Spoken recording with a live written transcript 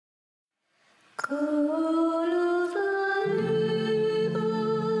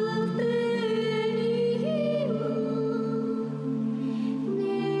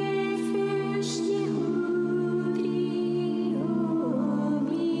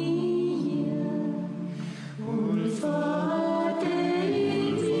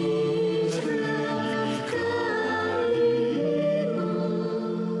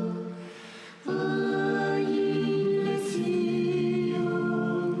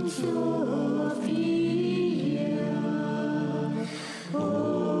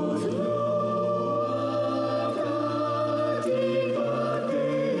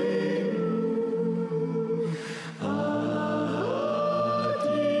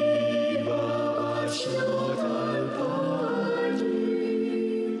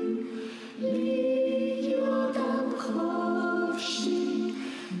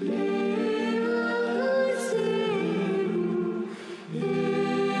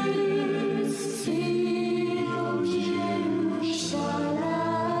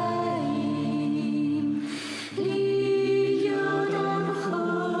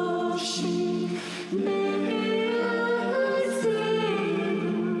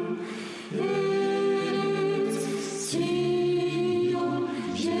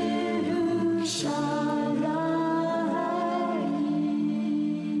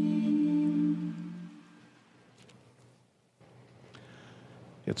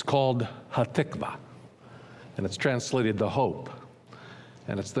It's called Hatikvah, and it's translated the hope,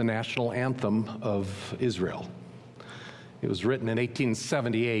 and it's the national anthem of Israel. It was written in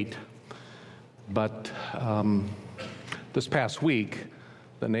 1878, but this past week,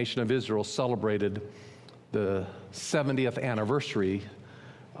 the nation of Israel celebrated the 70th anniversary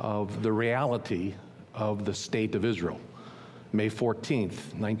of the reality of the state of Israel. May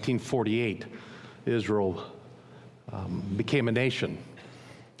 14th, 1948, Israel became a nation,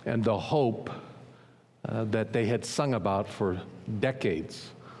 and the hope that they had sung about for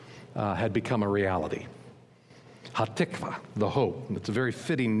decades had become a reality. Hatikvah, the hope. It's a very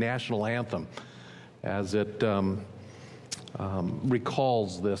fitting national anthem as it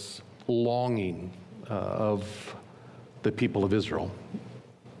recalls this longing of the people of Israel.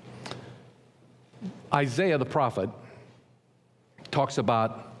 Isaiah the prophet talks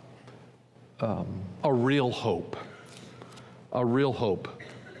about a real hope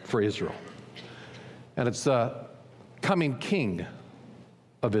for Israel. And it's the coming king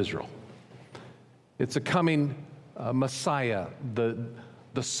of Israel. It's a coming Messiah, the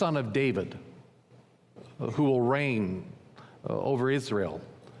son of David, who will reign over Israel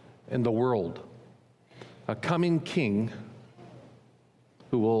and the world. A coming king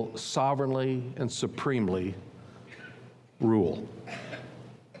who will sovereignly and supremely rule.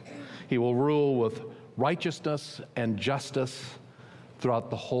 He will rule with righteousness and justice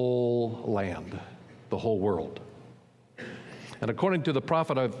throughout the whole land, the whole world. And according to the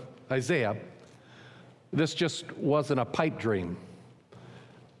prophet of Isaiah, this just wasn't a pipe dream.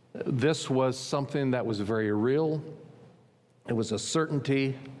 This was something that was very real. It was a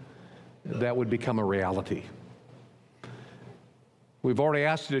certainty that would become a reality. We've already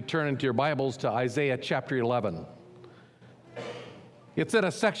asked you to turn into your Bibles to Isaiah chapter 11. It's in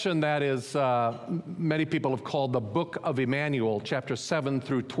a section that is, many people have called the Book of Emmanuel, chapter 7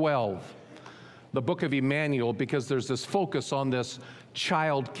 through 12. The Book of Emmanuel, because there's this focus on this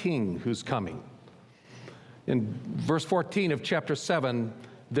child king who's coming. In verse 14 of chapter 7,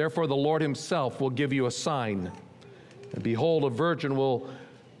 therefore the Lord himself will give you a sign. And behold, a virgin will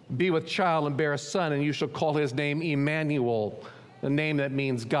be with child and bear a son, and you shall call his name Emmanuel, a name that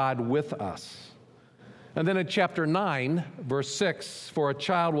means God with us. And then in chapter 9, verse 6, for a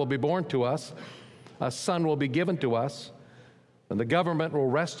child will be born to us, a son will be given to us, and the government will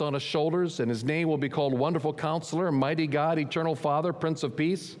rest on his shoulders, and his name will be called Wonderful Counselor, Mighty God, Eternal Father, Prince of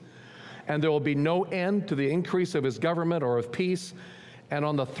Peace. And there will be no end to the increase of his government or of peace, and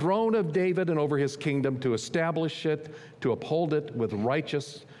on the throne of David and over his kingdom, to establish it, to uphold it with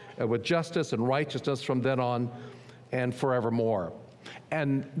justice and righteousness from then on and forevermore.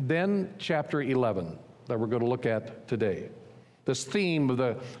 And then chapter 11 that we're going to look at today. This theme of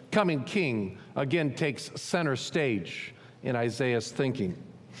the coming king again takes center stage in Isaiah's thinking.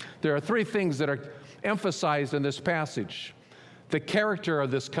 There are three things that are emphasized in this passage: the character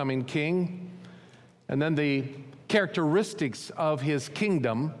of this coming king, and then the characteristics of his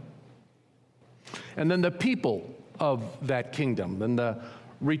kingdom, and then the people of that kingdom, and the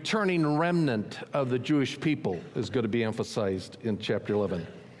returning remnant of the Jewish people is going to be emphasized in chapter 11.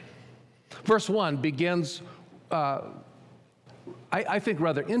 Verse 1 begins, I think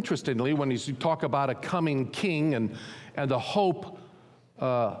rather interestingly, when you talk about a coming king and the hope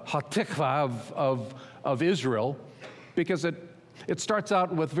Hatikvah of Israel, because it starts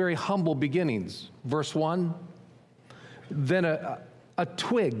out with very humble beginnings. Verse 1, then a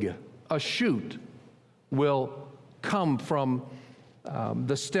twig, a shoot, will come from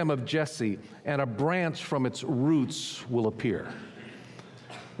the stem of Jesse, and a branch from its roots will appear.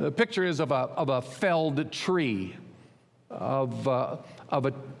 The picture is of a felled tree, of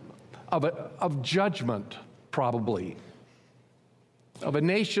judgment, probably, of a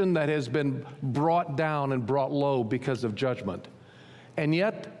nation that has been brought down and brought low because of judgment. And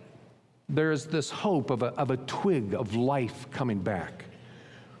yet, there's this hope of a twig of life coming back.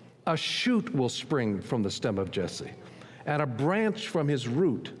 A shoot will spring from the stem of Jesse, and a branch from his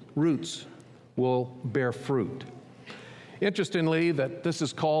roots will bear fruit. Interestingly, that this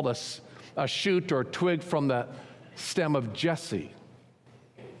is called a shoot or twig from the stem of Jesse.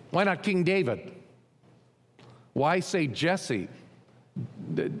 Why not King David? Why say Jesse?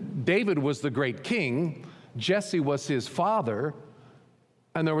 David was the great king. Jesse was his father,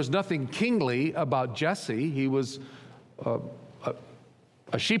 and there was nothing kingly about Jesse. He was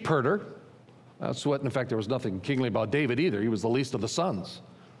a sheep herder. That's what, in fact, there was nothing kingly about David either. He was the least of the sons.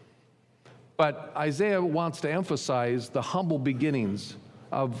 But Isaiah wants to emphasize the humble beginnings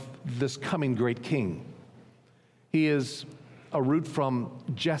of this coming great king. He is a root from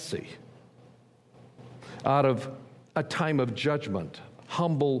Jesse, out of a time of judgment,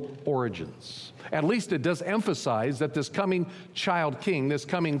 humble origins. At least it does emphasize that this coming child king, this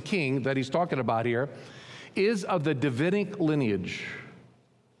coming king that he's talking about here, is of the Davidic lineage.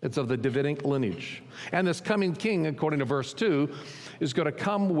 It's of the Davidic lineage. And this coming king, according to verse 2, is going to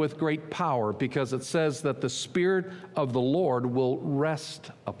come with great power, because it says that the Spirit of the Lord will rest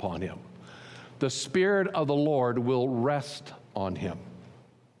upon him. The Spirit of the Lord will rest on him.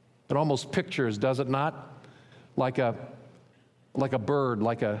 It almost pictures, does it not, like a bird,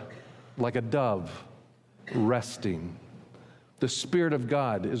 like a dove resting. The Spirit of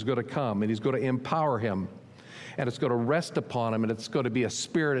God is going to come, and he's going to empower him, and it's going to rest upon him, and it's going to be a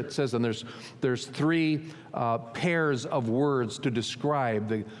spirit, it says, and there's three pairs of words to describe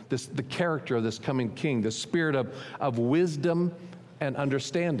the character of this coming king: the spirit of wisdom and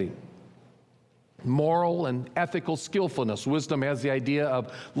understanding, moral and ethical skillfulness. Wisdom has the idea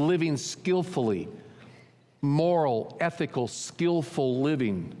of living skillfully, moral, ethical, skillful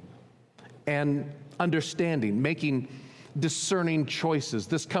living, and understanding, making discerning choices.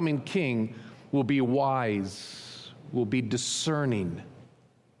 This coming king will be wise, will be discerning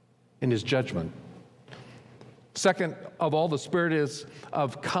in his judgment. Second of all, the Spirit is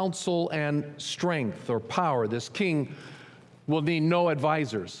of counsel and strength or power. This king will need no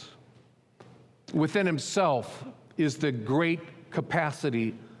advisors. Within himself is the great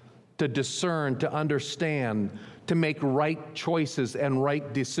capacity to discern, to understand, to make right choices and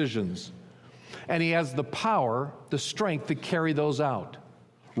right decisions. And he has the power, the strength to carry those out.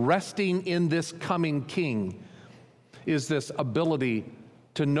 Resting in this coming king is this ability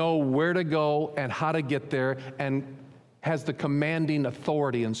to know where to go and how to get there, and has the commanding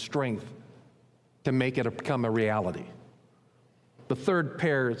authority and strength to make it become a reality. The third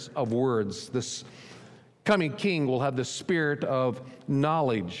pairs of words, this coming king will have the spirit of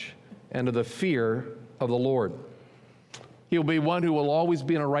knowledge and of the fear of the Lord. He'll be one who will always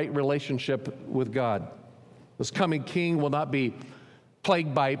be in a right relationship with God. This coming king will not be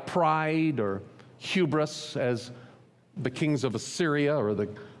plagued by pride or hubris as the kings of Assyria or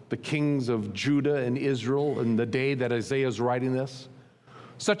the kings of Judah and Israel in the day that Isaiah is writing this.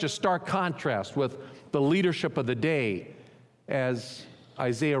 Such a stark contrast with the leadership of the day as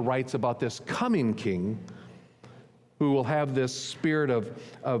Isaiah writes about this coming king who will have this spirit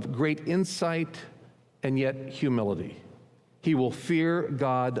of great insight and yet humility. He will fear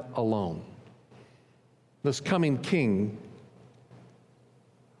God alone. This coming king,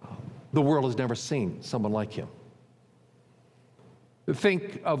 the world has never seen someone like him.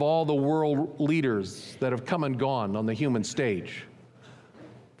 Think of all the world leaders that have come and gone on the human stage.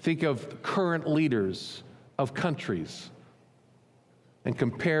 Think of current leaders of countries and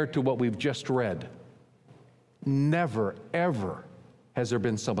compare to what we've just read. Never, ever has there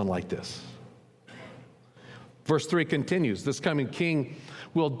been someone like this. Verse 3 continues, this coming king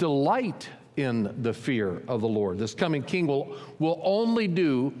will delight in the fear of the Lord. This coming king will only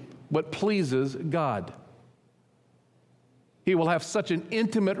do what pleases God. He will have such an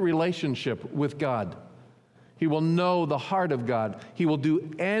intimate relationship with God. He will know the heart of God. He will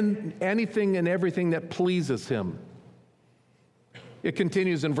do anything and everything that pleases him. It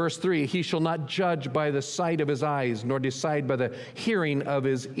continues in verse 3, he shall not judge by the sight of his eyes, nor decide by the hearing of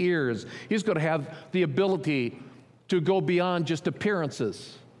his ears. He's going to have the ability to go beyond just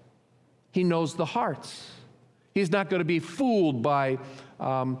appearances. He knows the hearts. He's not going to be fooled by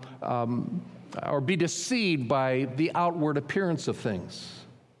or be deceived by the outward appearance of things.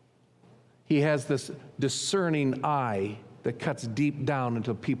 He has this discerning eye that cuts deep down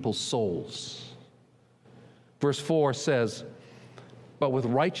into people's souls. Verse 4 says, "But with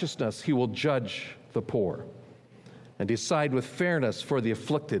righteousness he will judge the poor and decide with fairness for the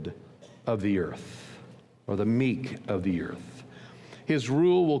afflicted of the earth," or the meek of the earth. His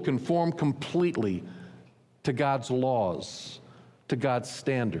rule will conform completely to God's laws, to God's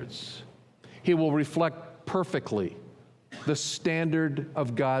standards. He will reflect perfectly the standard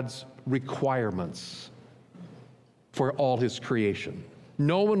of God's requirements for all his creation.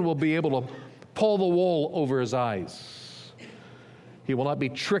 No one will be able to pull the wool over his eyes. He will not be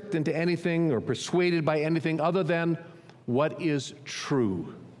tricked into anything or persuaded by anything other than what is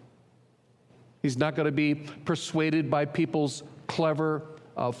true. He's not going to be persuaded by people's clever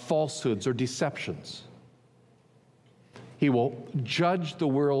falsehoods or deceptions. He will judge the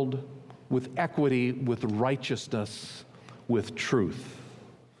world with equity, with righteousness, with truth.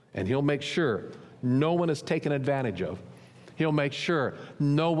 And he'll make sure no one is taken advantage of. He'll make sure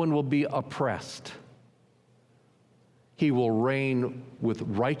no one will be oppressed. He will reign with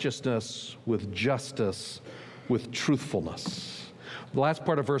righteousness, with justice, with truthfulness. The last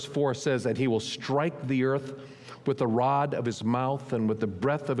part of verse 4 says that he will strike the earth with the rod of his mouth, and with the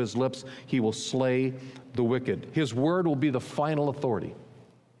breath of his lips he will slay the wicked. His word will be the final authority.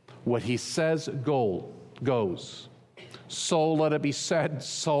 What he says goes. So let it be said,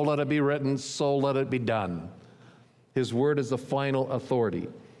 so let it be written, so let it be done. His word is the final authority,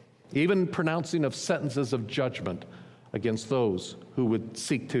 even pronouncing of sentences of judgment against those who would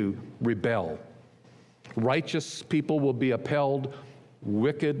seek to rebel. Righteous people will be upheld,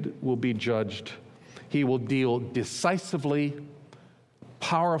 wicked will be judged. He will deal decisively,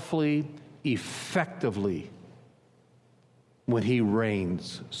 powerfully, effectively when he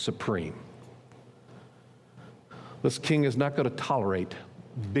reigns supreme. This king is not going to tolerate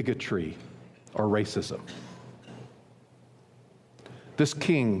bigotry or racism. This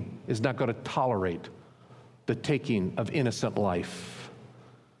king is not going to tolerate the taking of innocent life,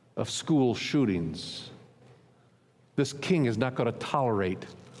 of school shootings. This king is not going to tolerate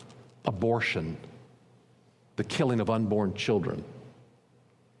abortion, the killing of unborn children.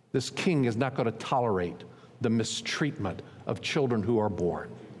 This king is not going to tolerate the mistreatment of children who are born.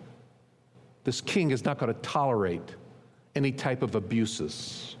 This king is not going to tolerate any type of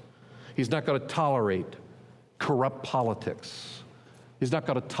abuses. He's not going to tolerate corrupt politics. He's not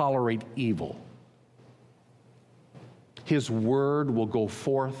going to tolerate evil. His word will go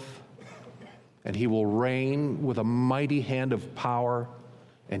forth, and he will reign with a mighty hand of power,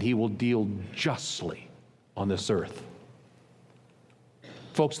 and he will deal justly on this earth.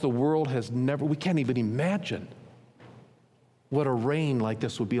 Folks, the world has never, we can't even imagine what a reign like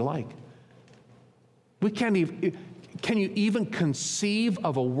this would be like. We can't even, can you even conceive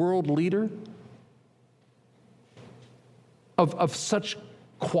of a world leader of such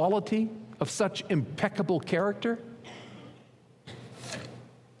quality, of such impeccable character?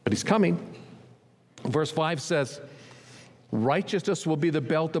 But he's coming. Verse 5 says, righteousness will be the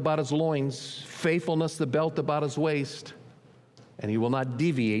belt about his loins, faithfulness the belt about his waist, and he will not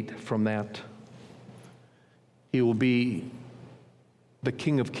deviate from that. He will be the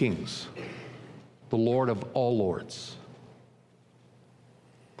King of Kings, the Lord of all lords.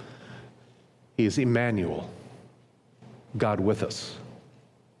 He is Emmanuel, God with us.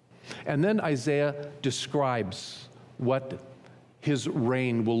 And then Isaiah describes what his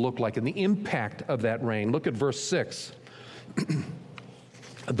reign will look like and the impact of that reign. Look at verse 6.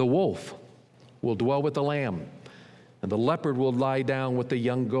 The wolf will dwell with the lamb, and the leopard will lie down with the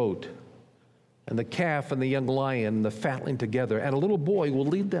young goat, and the calf and the young lion, the fatling together, and a little boy will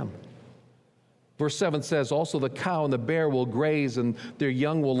lead them. Verse 7 says, also the cow and the bear will graze, and their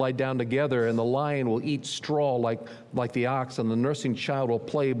young will lie down together, and the lion will eat straw like the ox, and the nursing child will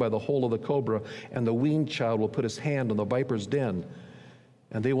play by the hole of the cobra, and the weaned child will put his hand on the viper's den.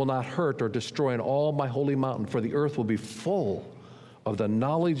 And they will not hurt or destroy in all my holy mountain, for the earth will be full of the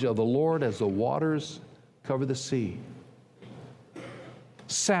knowledge of the Lord as the waters cover the sea.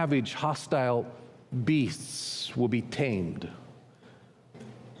 Savage, hostile beasts will be tamed.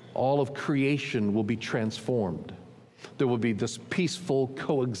 All of creation will be transformed. There will be this peaceful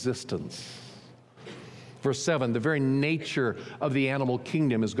coexistence. Verse 7, the very nature of the animal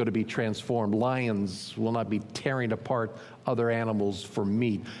kingdom is going to be transformed. Lions will not be tearing apart other animals for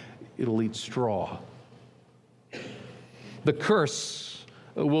meat. It'll eat straw. The curse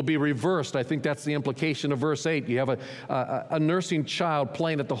will be reversed. I think that's the implication of verse 8. You have a nursing child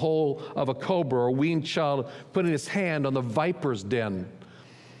playing at the hole of a cobra, or a weaned child putting his hand on the viper's den.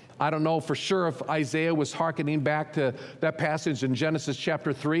 I don't know for sure if Isaiah was hearkening back to that passage in Genesis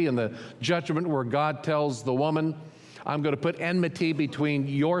chapter 3 and the judgment where God tells the woman, I'm going to put enmity between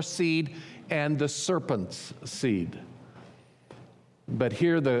your seed and the serpent's seed. But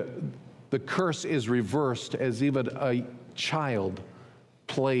here the curse is reversed as even a child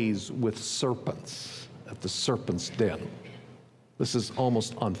plays with serpents at the serpent's den. This is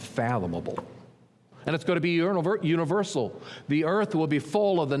almost unfathomable. And it's going to be universal. The earth will be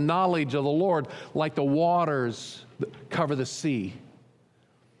full of the knowledge of the Lord like the waters that cover the sea.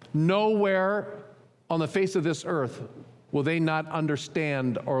 Nowhere on the face of this earth will they not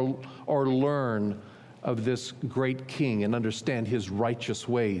understand or learn of this great king and understand his righteous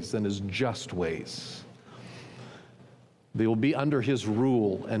ways and his just ways. They will be under his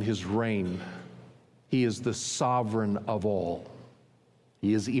rule and his reign. He is the sovereign of all.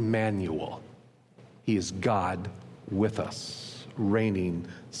 He is Emmanuel. He is God with us, reigning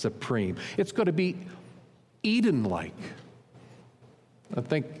supreme. It's going to be Eden-like. I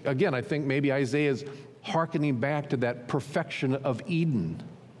think maybe Isaiah is hearkening back to that perfection of Eden.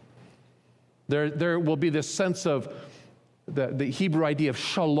 There will be this sense of the Hebrew idea of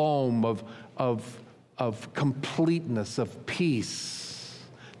shalom, of completeness, of peace,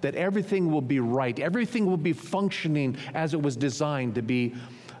 that everything will be right. Everything will be functioning as it was designed to be,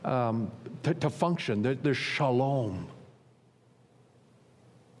 to function. There's shalom.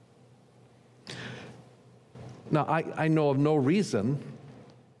 Now, I know of no reason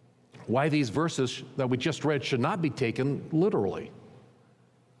why these verses that we just read should not be taken literally.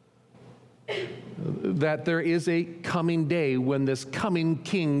 That there is a coming day when this coming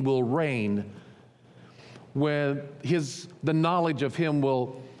king will reign, when the knowledge of him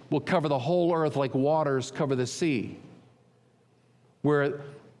will cover the whole earth like waters cover the sea, where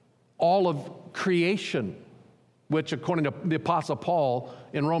all of creation, which according to the Apostle Paul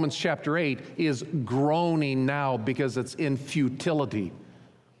in Romans chapter 8 is groaning now because it's in futility.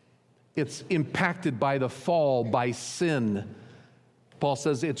 It's impacted by the fall, by sin. Paul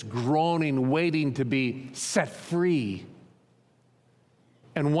says it's groaning, waiting to be set free.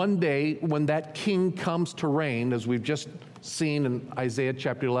 And one day, when that king comes to reign, as we've just seen in Isaiah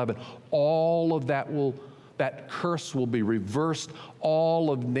chapter 11, all of that curse will be reversed.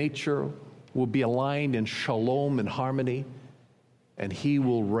 All of nature will be aligned in shalom and harmony, and he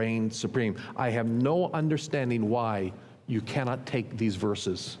will reign supreme. I have no understanding why you cannot take these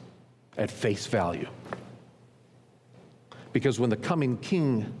verses at face value. Because when the coming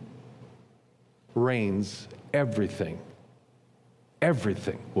king reigns, everything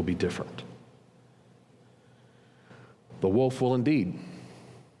will be different. The wolf will indeed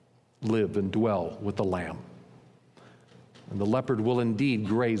live and dwell with the lamb. And the leopard will indeed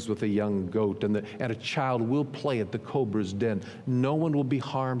graze with a young goat, and a child will play at the cobra's den. No one will be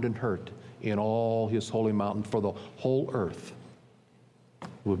harmed and hurt in all his holy mountain, for the whole earth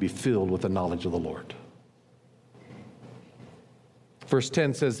will be filled with the knowledge of the Lord. Verse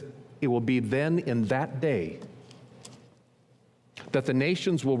 10 says, it will be then in that day that the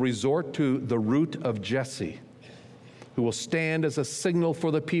nations will resort to the root of Jesse, who will stand as a signal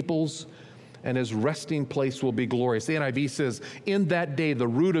for the peoples, and his resting place will be glorious. The NIV says, in that day, the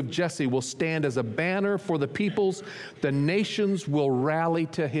root of Jesse will stand as a banner for the peoples. The nations will rally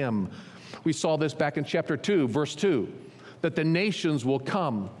to him. We saw this back in chapter 2, verse 2, that the nations will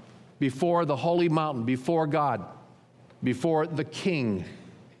come before the holy mountain, before God, before the king.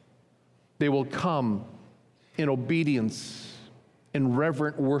 They will come in obedience, in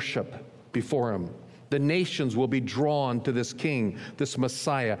reverent worship before him. The nations will be drawn to this king, this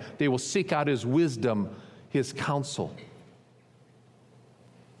Messiah. They will seek out his wisdom, his counsel.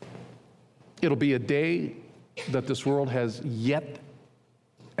 It'll be a day that this world has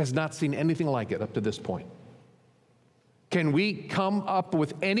not seen anything like it up to this point. Can we come up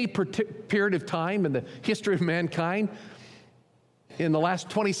with any period of time in the history of mankind in the last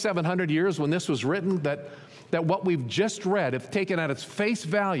 2,700 years when this was written that what we've just read, if taken at its face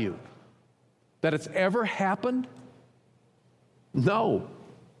value, that it's ever happened? No.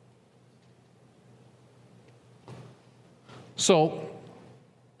 So,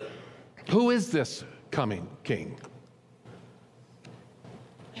 who is this coming king?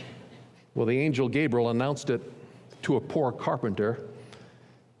 Well, the angel Gabriel announced it to a poor carpenter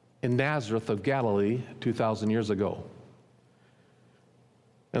in Nazareth of Galilee 2,000 years ago.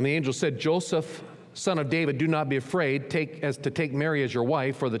 And the angel said, Joseph, son of David, do not be afraid to take Mary as your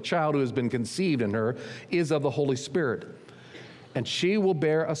wife, for the child who has been conceived in her is of the Holy Spirit. And she will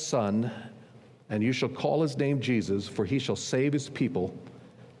bear a son, and you shall call his name Jesus, for he shall save his people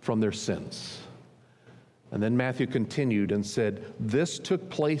from their sins. And then Matthew continued and said, this took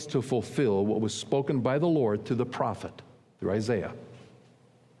place to fulfill what was spoken by the Lord through the prophet, through Isaiah.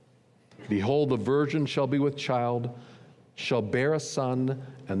 Behold, the virgin shall be with child, shall bear a son,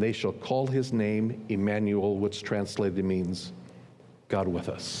 and they shall call his name Emmanuel, which translated means God with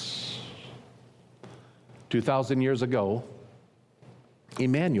us. 2,000 years ago,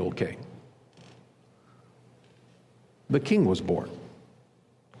 Emmanuel came. The king was born.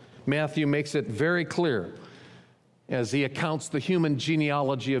 Matthew makes it very clear as he accounts the human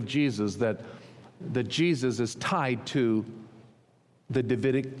genealogy of Jesus that Jesus is tied to the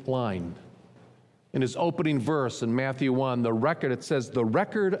Davidic line. In his opening verse in Matthew 1, it says, the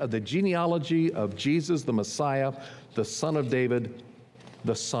record of the genealogy of Jesus, the Messiah, the son of David,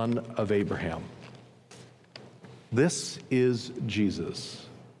 the son of Abraham. This is Jesus.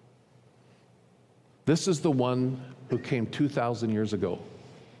 This is the one who came 2,000 years ago.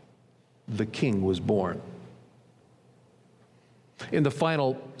 The king was born. In the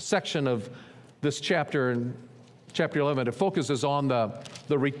final section of this chapter, in chapter 11, it focuses on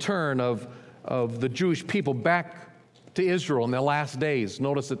the return of the Jewish people back to Israel in the last days.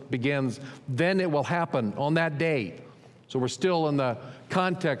 Notice it begins, then it will happen on that day. So we're still in the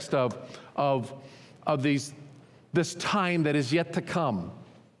context of this time that is yet to come,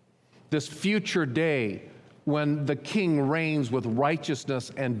 this future day when the king reigns with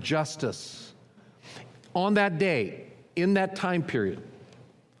righteousness and justice. On that day, in that time period,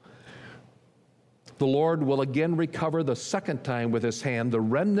 the Lord will again recover the second time with his hand the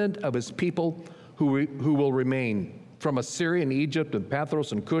remnant of his people who will remain from Assyria and Egypt and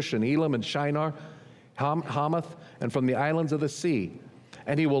Pathros and Cush and Elam and Shinar, Hamath, and from the islands of the sea.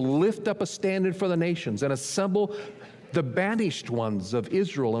 And he will lift up a standard for the nations and assemble the banished ones of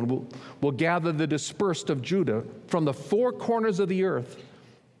Israel, and will gather the dispersed of Judah from the four corners of the earth.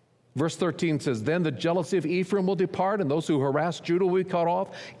 Verse 13 says, then the jealousy of Ephraim will depart, and those who harass Judah will be cut off.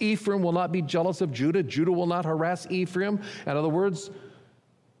 Ephraim will not be jealous of Judah. Judah will not harass Ephraim. In other words,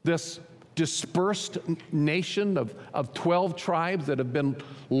 this dispersed nation of 12 tribes that have been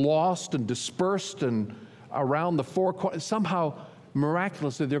lost and dispersed and around the four corners, somehow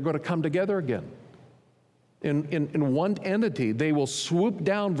miraculously they're going to come together again. In one entity, they will swoop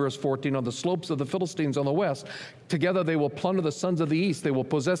down, verse 14, on the slopes of the Philistines on the west. Together they will plunder the sons of the east. They will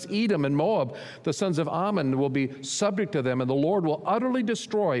possess Edom and Moab. The sons of Ammon will be subject to them, and the Lord will utterly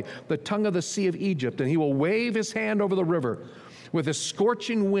destroy the tongue of the sea of Egypt, and he will wave his hand over the river with a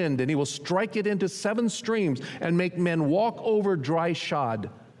scorching wind, and he will strike it into 7 streams and make men walk over dry shod.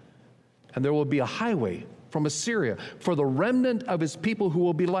 And there will be a highway from Assyria for the remnant of his people who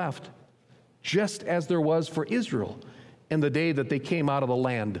will be left, just as there was for Israel in the day that they came out of the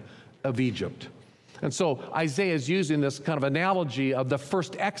land of Egypt. And so Isaiah is using this kind of analogy of the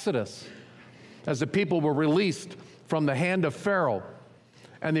first Exodus, as the people were released from the hand of Pharaoh,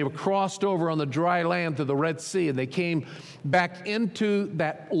 and they were crossed over on the dry land to the Red Sea, and they came back into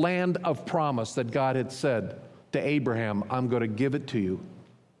that land of promise that God had said to Abraham, I'm going to give it to you.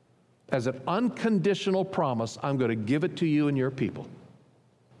 As an unconditional promise, I'm going to give it to you and your people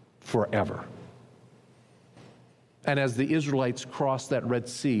forever. And as the Israelites crossed that Red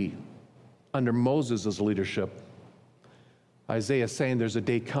Sea under Moses' leadership, Isaiah is saying there's a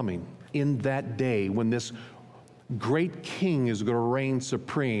day coming. In that day, when this great king is going to reign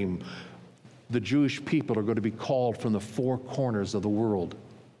supreme, the Jewish people are going to be called from the four corners of the world.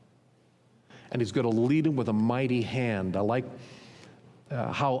 And he's going to lead them with a mighty hand. I like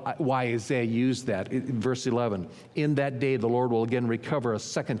why Isaiah used that. In verse 11, in that day the Lord will again recover a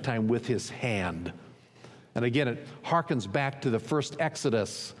second time with his hand. And again, it harkens back to the first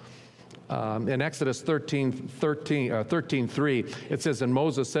Exodus. In Exodus 13:3, it says, and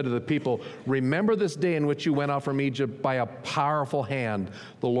Moses said to the people, remember this day in which you went out from Egypt by a powerful hand.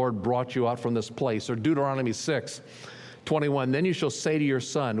 The Lord brought you out from this place. Or Deuteronomy 6:21, then you shall say to your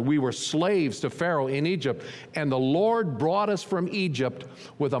son, we were slaves to Pharaoh in Egypt, and the Lord brought us from Egypt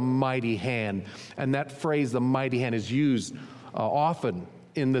with a mighty hand. And that phrase, the mighty hand, is used often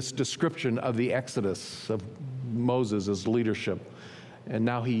in this description of the Exodus, of Moses' leadership. And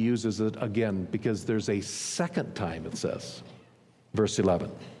now he uses it again because there's a second time, it says. Verse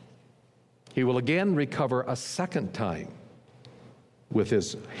 11. He will again recover a second time with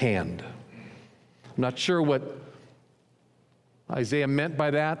his hand. I'm not sure what Isaiah meant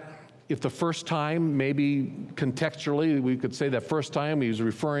by that. If the first time, maybe contextually, we could say that first time he was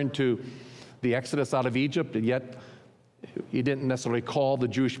referring to the Exodus out of Egypt, and yet he didn't necessarily call the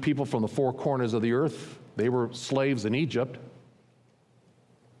Jewish people from the four corners of the earth. They were slaves in Egypt.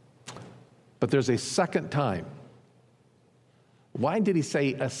 But there's a second time. Why did he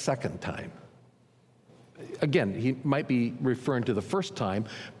say a second time? Again, he might be referring to the first time,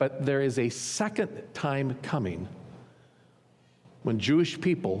 but there is a second time coming when Jewish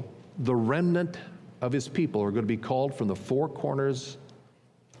people, the remnant of his people, are going to be called from the four corners.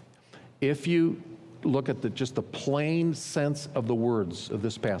 If you look at just the plain sense of the words of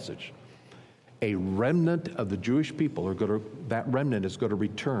this passage, a remnant of the Jewish people that remnant is going to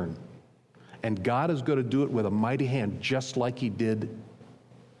return. And God is going to do it with a mighty hand, just like he did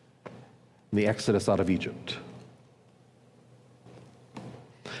in the Exodus out of Egypt.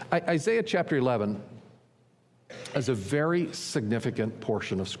 Isaiah chapter 11 is a very significant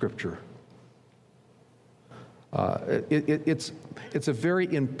portion of Scripture. It's a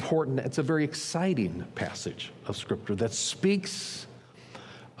very important, it's a very exciting passage of Scripture that speaks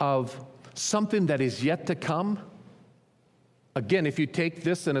of something that is yet to come. Again, if you take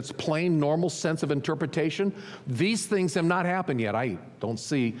this in its plain, normal sense of interpretation, these things have not happened yet. I don't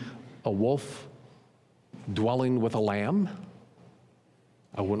see a wolf dwelling with a lamb.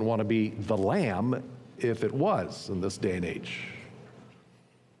 I wouldn't want to be the lamb if it was in this day and age.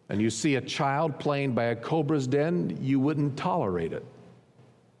 And you see a child playing by a cobra's den, you wouldn't tolerate it.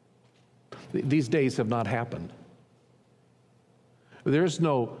 These days have not happened. There's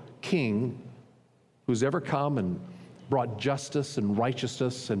no king who's ever come and brought justice and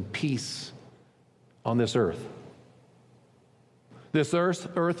righteousness and peace on this earth. This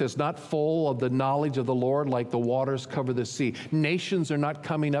earth is not full of the knowledge of the Lord like the waters cover the sea. Nations are not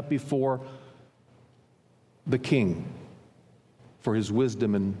coming up before the King for his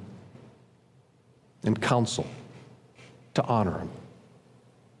wisdom and counsel to honor him.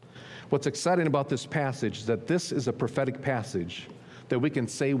 What's exciting about this passage is that this is a prophetic passage that we can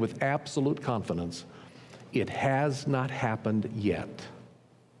say with absolute confidence, it has not happened yet.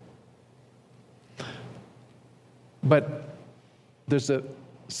 But there's a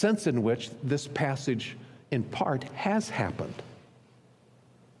sense in which this passage, in part, has happened.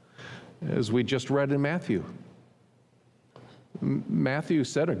 As we just read in Matthew. Matthew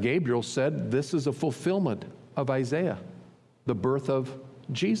said, or Gabriel said, this is a fulfillment of Isaiah, the birth of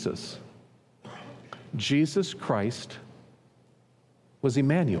Jesus. Jesus Christ was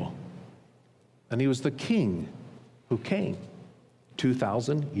Emmanuel, and he was the King who came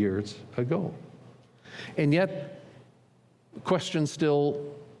 2,000 years ago. And yet, questions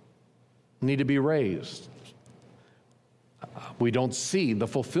still need to be raised. We don't see the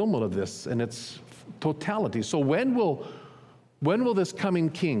fulfillment of this in its totality. So when will this coming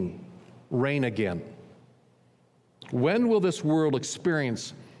King reign again? When will this world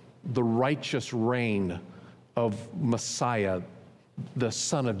experience the righteous reign of Messiah, the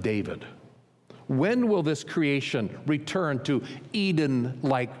Son of David? When will this creation return to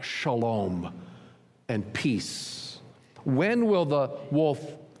Eden-like shalom and peace? When will the wolf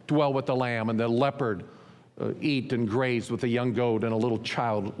dwell with the lamb and the leopard eat and graze with a young goat and a little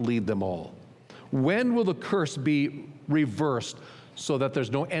child lead them all? When will the curse be reversed so that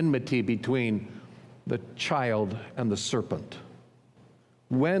there's no enmity between the child and the serpent?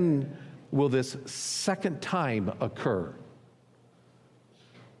 When will this second time occur?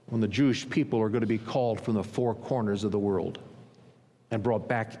 When the Jewish people are going to be called from the four corners of the world and brought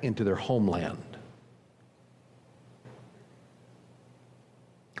back into their homeland.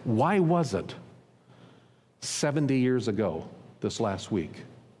 Why was it 70 years ago this last week?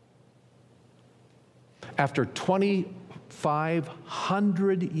 After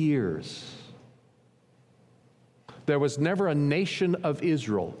 2,500 years, there was never a nation of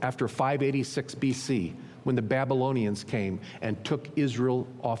Israel after 586 BC when the Babylonians came and took Israel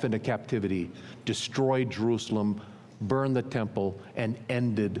off into captivity, destroyed Jerusalem, burned the temple, and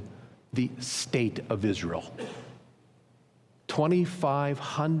ended the state of Israel.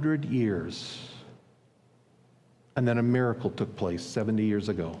 2,500 years. And then a miracle took place 70 years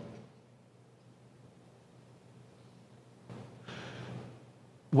ago.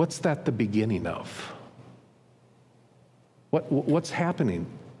 What's that the beginning of? What's happening?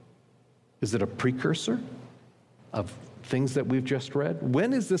 Is it a precursor of things that we've just read?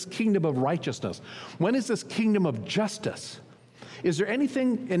 When is this kingdom of righteousness? When is this kingdom of justice? Is there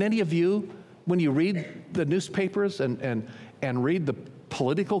anything in any of you, when you read the newspapers and read the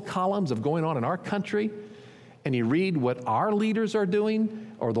political columns of going on in our country, and you read what our leaders are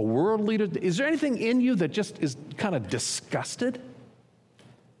doing, or the world leaders, is there anything in you that just is kind of disgusted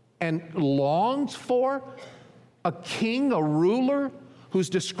and longs for a king, a ruler who's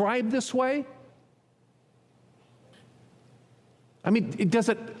described this way? I mean,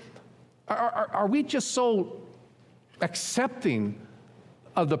 are we just so accepting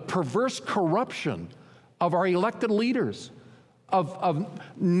of the perverse corruption of our elected leaders, of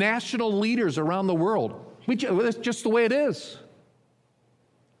national leaders around the world. That's just the way it is.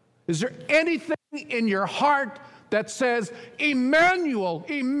 Is there anything in your heart that says, Emmanuel,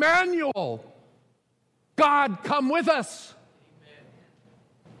 Emmanuel, God, come with us? Amen.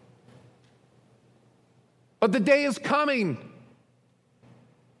 But the day is coming,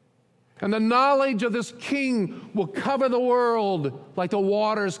 and the knowledge of this King will cover the world like the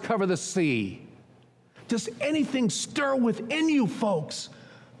waters cover the sea. Does anything stir within you, folks,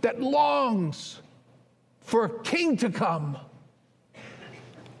 that longs for a King to come?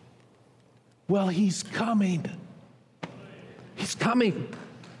 Well, he's coming. He's coming.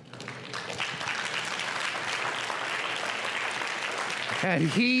 And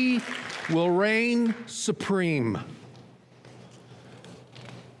he will reign supreme.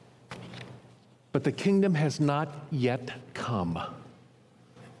 But the kingdom has not yet come.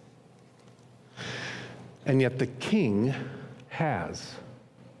 And yet the king has.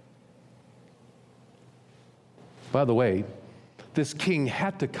 By the way, this king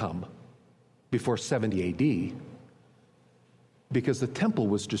had to come before 70 AD because the temple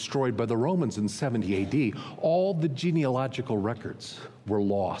was destroyed by the Romans in 70 AD. All the genealogical records were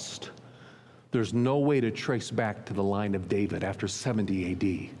lost. There's no way to trace back to the line of David after 70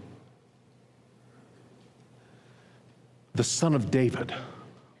 AD. The son of David,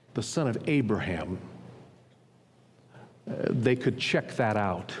 the son of Abraham, they could check that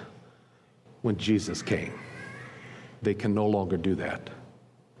out when Jesus came. They can no longer do that.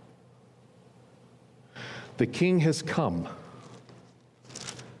 The king has come.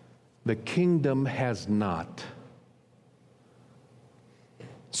 The kingdom has not.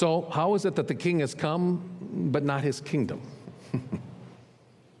 So, how is it that the king has come, but not his kingdom?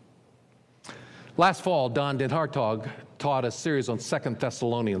 Last fall, Don Den Hartog taught a series on 2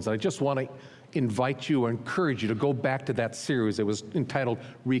 Thessalonians. I just want to invite you or encourage you to go back to that series. It was entitled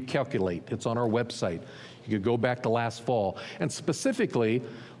Recalculate. It's on our website. You could go back to last fall. And specifically,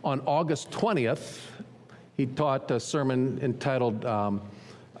 on August 20th, he taught a sermon entitled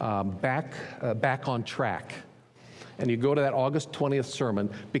Back on Track. And you go to that August 20th sermon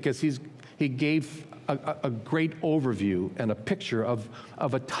because he gave a great overview and a picture of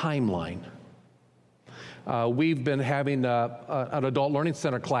a timeline. We've been having an adult learning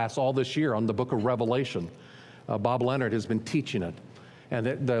center class all this year on the book of Revelation. Bob Leonard has been teaching it.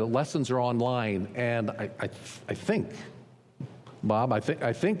 And the lessons are online. And I think, Bob, I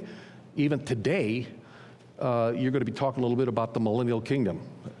think even today, you're going to be talking a little bit about the millennial kingdom.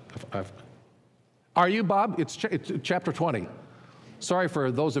 Are you, Bob? It's chapter 20. Sorry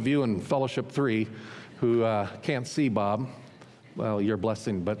for those of you in Fellowship 3 who can't see Bob. Well, you're a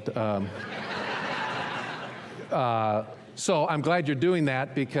blessing, but... So I'm glad you're doing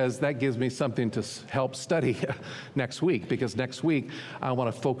that because that gives me something to help study next week, because next week I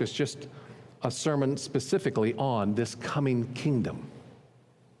want to focus just a sermon specifically on this coming kingdom.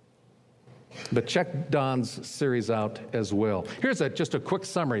 But check Don's series out as well. Here's just a quick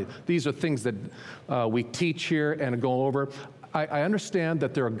summary. These are things that we teach here and go over. I understand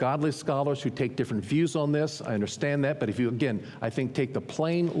that there are godly scholars who take different views on this. I understand that. But if you, again, I think take the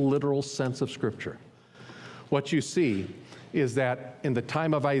plain, literal sense of Scripture, what you see is that in the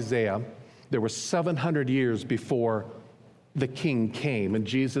time of Isaiah, there were 700 years before the king came and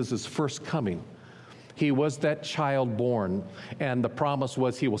Jesus' first coming. He was that child born, and the promise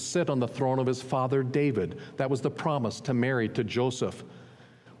was he will sit on the throne of his father David. That was the promise to Mary, to Joseph.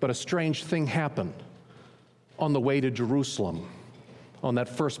 But a strange thing happened on the way to Jerusalem on that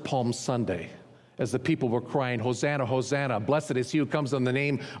first Palm Sunday, as the people were crying, Hosanna, Hosanna, blessed is he who comes in the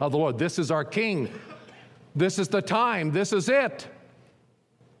name of the Lord. This is our king. This is the time. This is it.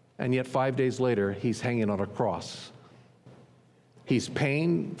 And yet 5 days later, he's hanging on a cross. He's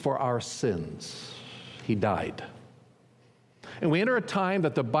paying for our sins. He died. And we enter a time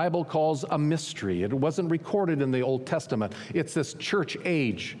that the Bible calls a mystery. It wasn't recorded in the Old Testament. It's this church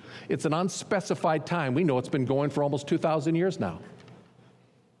age. It's an unspecified time. We know it's been going for almost 2,000 years now.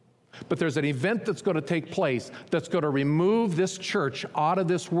 But there's an event that's going to take place that's going to remove this church out of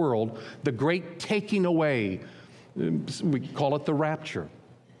this world, the great taking away. We call it the rapture.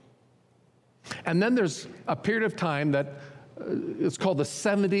 And then there's a period of time that it's called the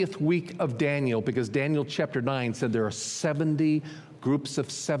 70th week of Daniel, because Daniel chapter 9 said there are 70 groups of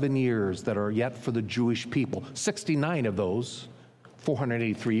 7 years that are yet for the Jewish people. 69 of those,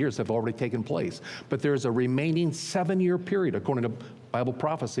 483 years, have already taken place. But there's a remaining 7-year period, according to Bible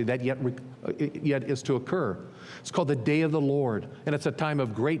prophecy, that yet is to occur. It's called the Day of the Lord, and it's a time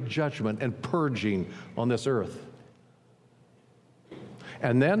of great judgment and purging on this earth.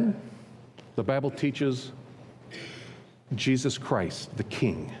 And then the Bible teaches Jesus Christ, the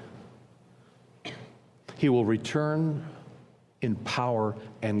King. He will return in power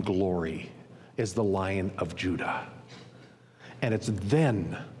and glory as the Lion of Judah. And it's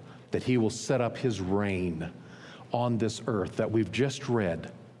then that he will set up his reign on this earth that we've just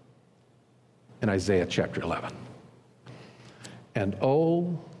read in Isaiah chapter 11. And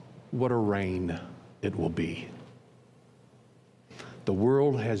oh, what a reign it will be. The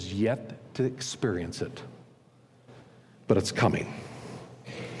world has yet to experience it, but it's coming.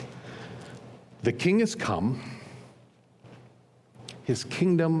 The King has come. His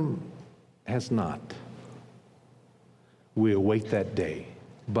kingdom has not. We await that day.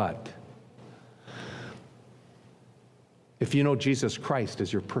 But if you know Jesus Christ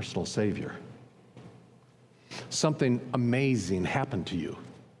as your personal Savior, something amazing happened to you,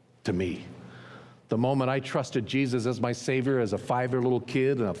 to me. The moment I trusted Jesus as my Savior as a 5-year little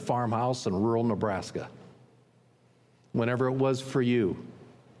kid in a farmhouse in rural Nebraska. Whenever it was for you,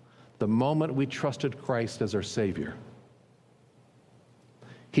 the moment we trusted Christ as our Savior,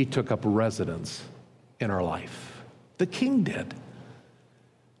 he took up residence in our life. The King did.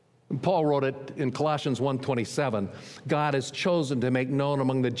 And Paul wrote it in Colossians 1:27, God has chosen to make known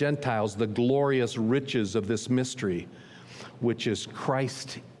among the Gentiles the glorious riches of this mystery, which is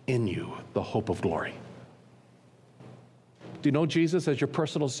Christ in you, the hope of glory. Do you know Jesus as your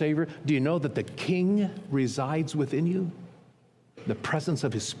personal Savior? Do you know that the King resides within you? The presence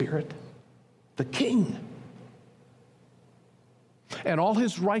of his Spirit? The King. And all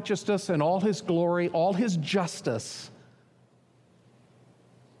his righteousness and all his glory, all his justice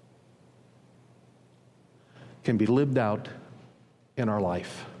can be lived out in our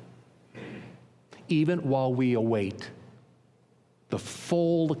life, even while we await the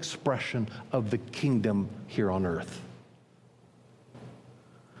full expression of the kingdom here on earth.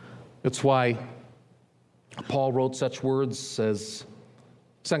 It's why Paul wrote such words as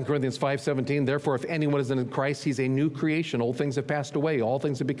 2 Corinthians 5:17, therefore, if anyone is in Christ, he's a new creation. Old things have passed away. All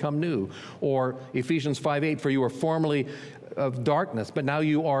things have become new. Or Ephesians 5:8, for you were formerly of darkness, but now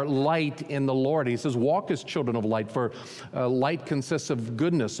you are light in the Lord. He says, walk as children of light, for light consists of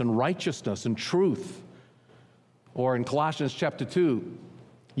goodness and righteousness and truth. Or in Colossians chapter 2,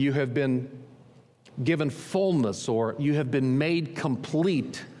 you have been given fullness, or you have been made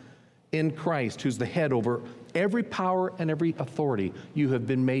complete in Christ, who's the head over every power and every authority. You have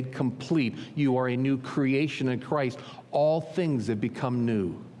been made complete. You are a new creation in Christ. All things have become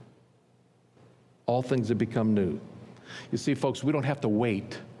new. All things have become new. You see, folks, we don't have to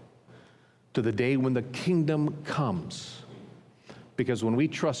wait to the day when the kingdom comes, because when we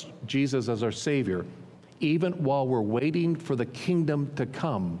trust Jesus as our Savior, even while we're waiting for the kingdom to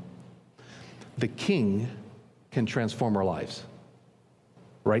come, the King can transform our lives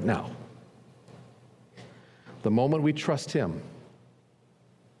right now. The moment we trust him,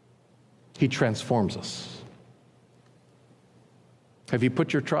 he transforms us. Have you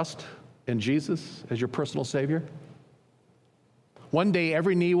put your trust in Jesus as your personal Savior? One day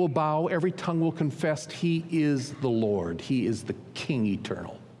every knee will bow, every tongue will confess he is the Lord. He is the King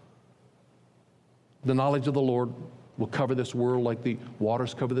eternal. The knowledge of the Lord will cover this world like the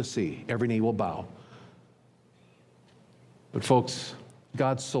waters cover the sea. Every knee will bow. But folks,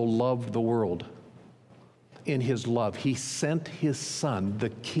 God so loved the world. In his love, he sent his Son, the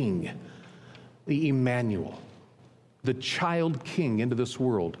King, the Emmanuel, the child King, into this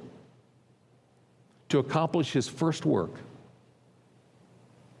world to accomplish his first work,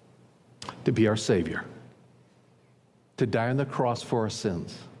 to be our Savior, to die on the cross for our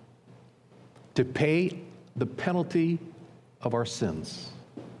sins, to pay the penalty of our sins.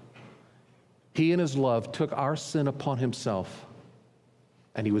 He in his love took our sin upon himself,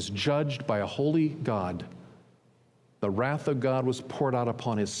 and he was judged by a holy God. The wrath of God was poured out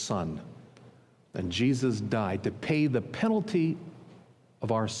upon his Son, and Jesus died to pay the penalty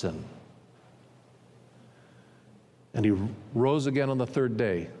of our sin. And he rose again on the third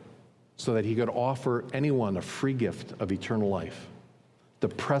day so that he could offer anyone a free gift of eternal life, the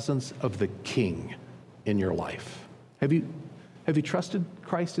presence of the King in your life. Have you trusted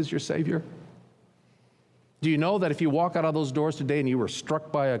Christ as your Savior? Do you know that if you walk out of those doors today and you were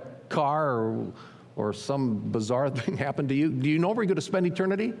struck by a car or some bizarre thing happened to you, do you know where you're going to spend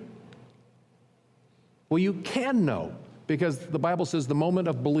eternity? Well, you can know, because the Bible says the moment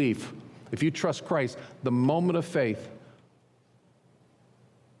of belief, if you trust Christ, the moment of faith,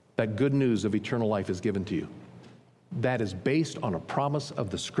 that good news of eternal life is given to you. That is based on a promise of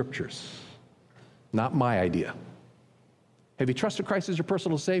the Scriptures, not my idea. Have you trusted Christ as your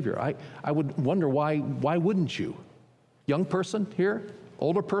personal Savior? I would wonder why wouldn't you? Young person here,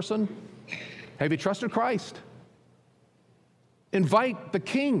 Older person, have you trusted Christ? Invite the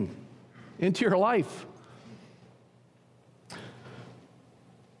King into your life.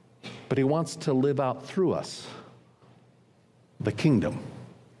 But he wants to live out through us the kingdom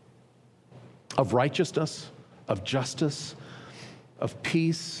of righteousness, of justice, of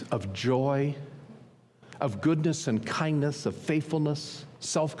peace, of joy, of goodness and kindness, of faithfulness,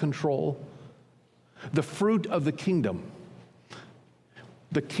 self-control. The fruit of the kingdom.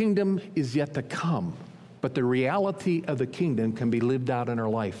 The kingdom is yet to come, but the reality of the kingdom can be lived out in our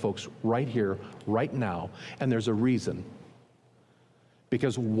life, folks, right here, right now. And there's a reason.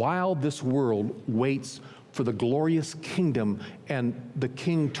 Because while this world waits for the glorious kingdom and the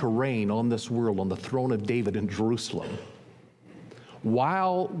king to reign on this world, on the throne of David in Jerusalem,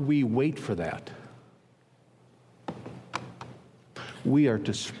 while we wait for that, we are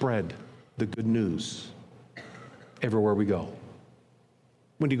to spread the good news everywhere we go.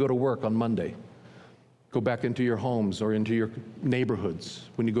 When you go to work on Monday, go back into your homes or into your neighborhoods.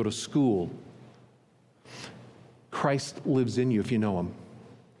 When you go to school, Christ lives in you if you know him.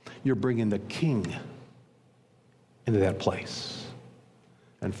 You're bringing the King into that place.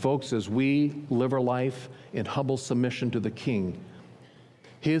 And folks, as we live our life in humble submission to the King,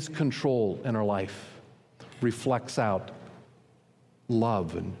 his control in our life reflects out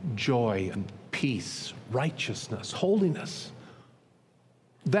love and joy and peace, righteousness, holiness.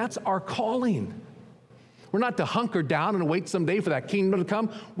 That's our calling. We're not to hunker down and wait someday for that kingdom to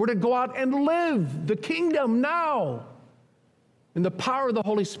come. We're to go out and live the kingdom now in the power of the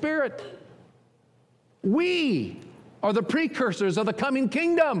Holy Spirit. We are the precursors of the coming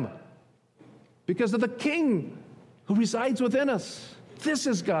kingdom because of the King who resides within us. This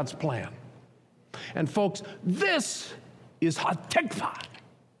is God's plan. And folks, this is Hatikvah.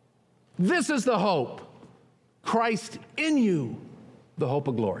 This is the hope. Christ in you, the hope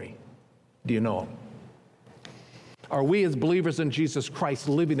of glory. Do you know him? Are we as believers in Jesus Christ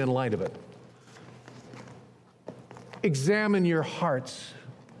living in light of it? Examine your hearts,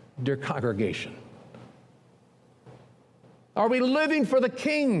 dear congregation. Are we living for the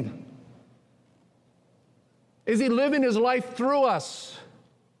King? Is he living his life through us?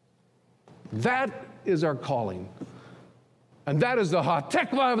 That is our calling. And that is the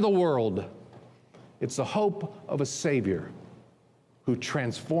Hatikvah of the world. It's the hope of a Savior who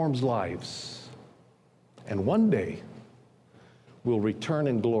transforms lives. And one day will return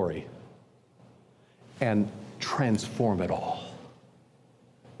in glory and transform it all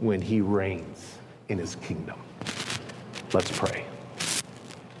when he reigns in his kingdom. Let's pray.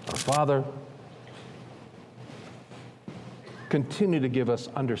 Our Father, continue to give us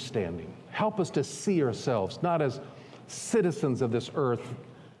understanding. Help us to see ourselves not as citizens of this earth,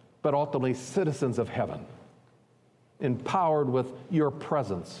 but ultimately citizens of heaven, empowered with your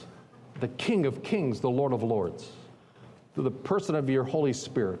presence, the King of Kings, the Lord of Lords, through the person of your Holy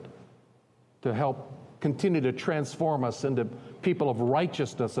Spirit, to help continue to transform us into people of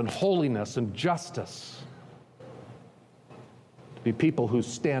righteousness and holiness and justice, to be people who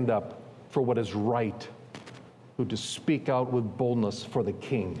stand up for what is right, who to speak out with boldness for the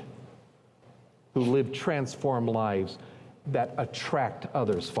King, who live transformed lives that attract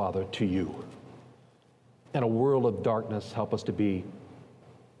others, Father, to you. In a world of darkness, help us to be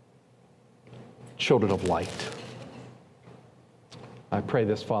children of light. I pray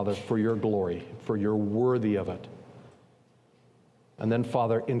this, Father, for your glory, for you're worthy of it. And then,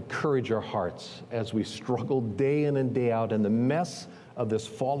 Father, encourage our hearts as we struggle day in and day out in the mess of this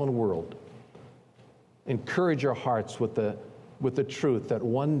fallen world. Encourage our hearts with the truth that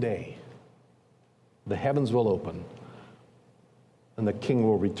one day the heavens will open and the King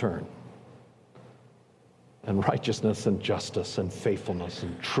will return. And righteousness and justice and faithfulness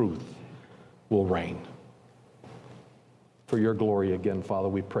and truth will reign. For your glory again, Father,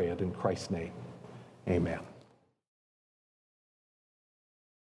 we pray it in Christ's name. Amen.